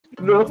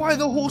No. Why are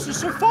the horses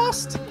so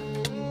fast?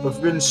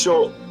 I've been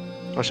shot.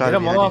 Get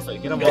him off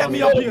it. Get him Get off me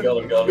it. up here.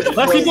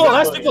 Less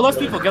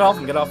people. Get off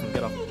him. Get off him.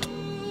 Get off him.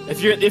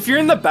 If you're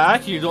in the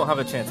back, you don't have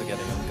a chance of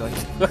getting him.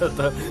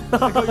 I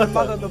got your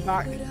mother in the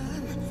back.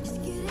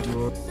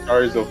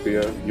 Sorry,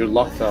 Sophia. You're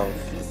locked out.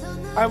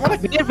 I want to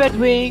Be Red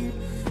Wing.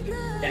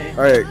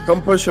 Alright,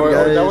 come push him,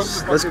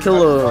 guys. Let's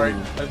kill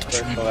him. I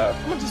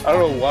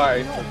don't know why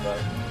I said that.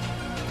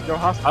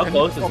 How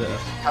close is it?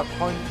 Cap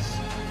points.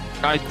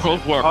 Guys,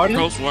 close work. Pardon?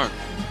 Close work.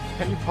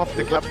 Can you pop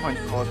the cap point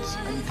cards?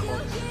 Any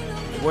cards?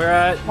 We're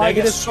at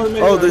negative.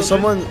 Oh, there's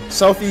someone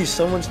southeast.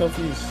 Someone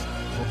southeast.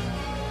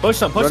 Push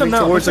them Running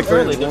now. towards Push the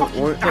them early.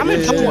 clan. Damn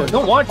it,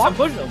 don't watch them.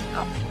 Push them.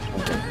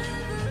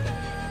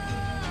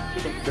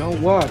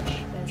 Don't watch.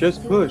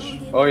 Just push.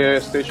 Oh yeah,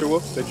 Station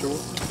Wolf. Station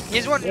Wolf.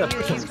 He's one. Yeah,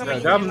 push He's them.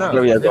 coming. Grab them now.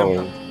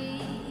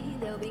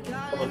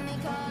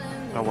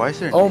 Oh, why is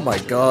there? Oh my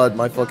god,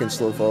 my fucking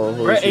slow fall.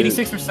 We're at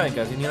 86%,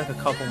 guys. You need like a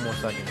couple more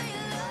seconds.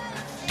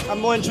 I'm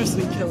more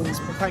interested in kills,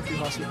 but thank you,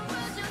 Hussy.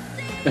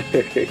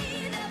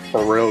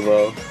 For real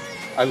though.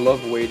 I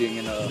love waiting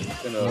in a.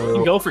 You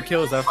can go for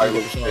kills after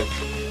you get shot.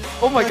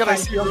 Oh my god, I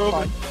see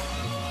Roman.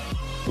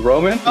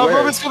 Roman? Oh, Where?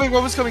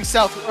 Roman's coming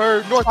south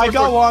or north. I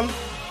got one.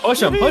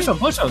 Push him.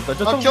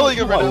 I'm killing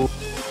him right now.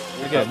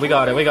 We're good. We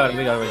got it.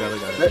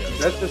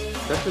 That's just.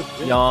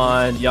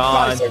 Yawn.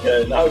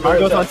 Okay, now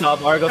Argo's on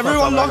top.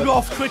 Everyone log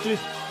off quickly.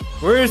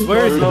 Where's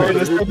Roman?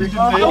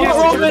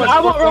 I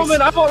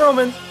want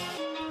Roman.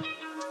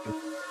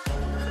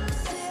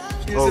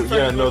 Oh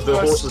yeah, no, the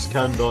horses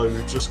can die.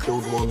 We've just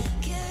killed one.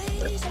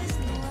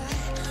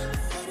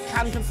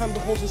 Can confirm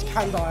the horses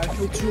can die. I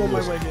killed 2 on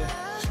my way here.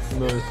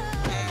 No.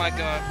 Oh my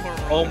god, poor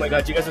Roman. Oh my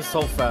god, you guys are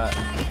so fat.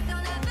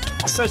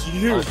 It says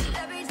you.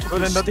 Well,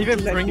 they're not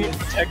even bringing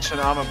protection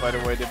armor, by the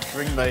way. They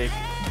bring like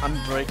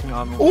unbreaking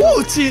armor.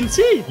 Oh,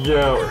 TNT!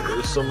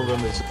 Yeah, some of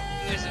them is.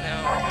 There's an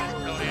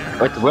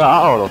L. Wait, where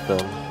are all of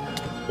them?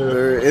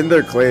 They're in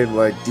their claim,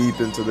 like deep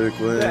into their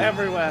They're claim.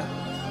 everywhere.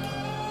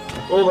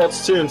 Oh, that's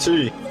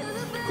TNT.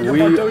 Your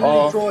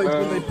Bardonia droid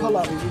when they pull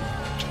up.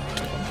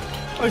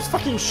 Oh, he's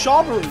fucking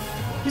Sharbury.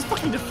 He's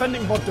fucking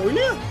defending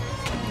Bardonia?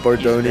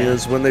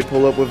 Bardonia's when they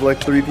pull up with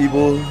like 3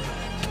 people. I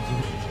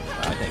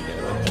can't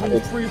get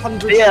it.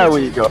 300. Yeah,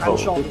 we go.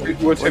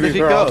 Where did he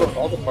go?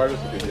 All the fighters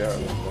are good, yeah.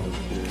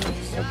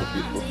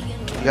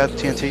 You got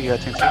TNT.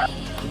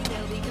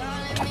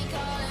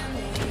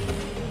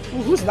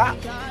 Ooh, who's that?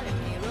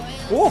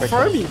 Oh,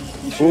 Fermi.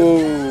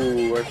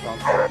 Ooh, I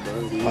found that.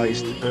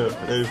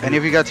 Any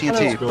of you got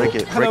TNT? Break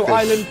it. Hello,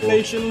 Island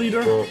Nation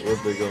leader. Where'd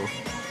they go?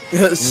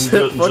 Yes, Just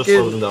throw them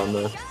fucking. down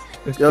there.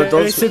 Yo,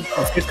 don't. It's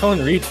good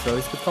calling reach, bro.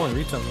 It's good calling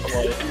reach on me.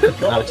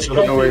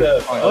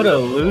 What a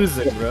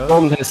loser, bro.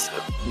 Roman has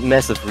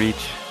massive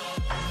reach.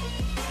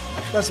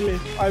 That's me.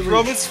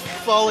 Roman's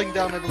falling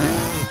down, I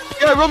believe.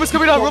 Yeah, Roman's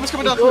coming down. Oh,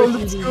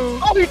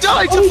 he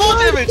died to full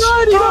damage.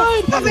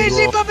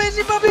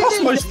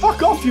 Cosmos,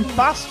 fuck off, you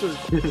bastard.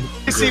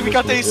 AC, we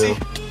got the AC.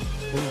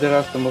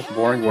 That's the most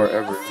boring war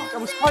ever. I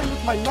was fighting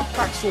with my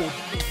knockback sword.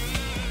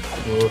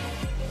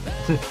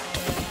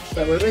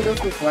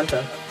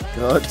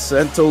 God,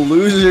 Santo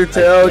loser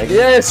town.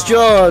 Yes,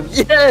 John.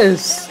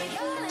 Yes.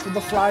 With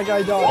the flag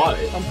I died.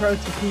 Why? I'm proud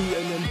to be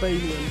an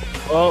Albanian.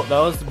 Well, that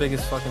was the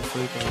biggest fucking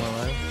sleep in my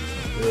life.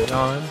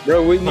 Yawn.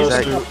 Bro, we need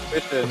Exactly.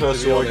 to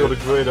So I got a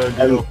great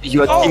idea.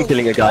 You are team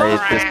killing a guy.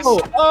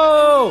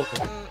 Oh!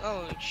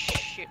 Oh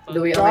shit.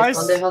 Guys,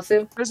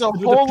 There's a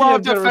whole lot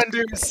of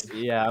defenders.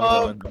 Yeah,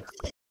 I'm going.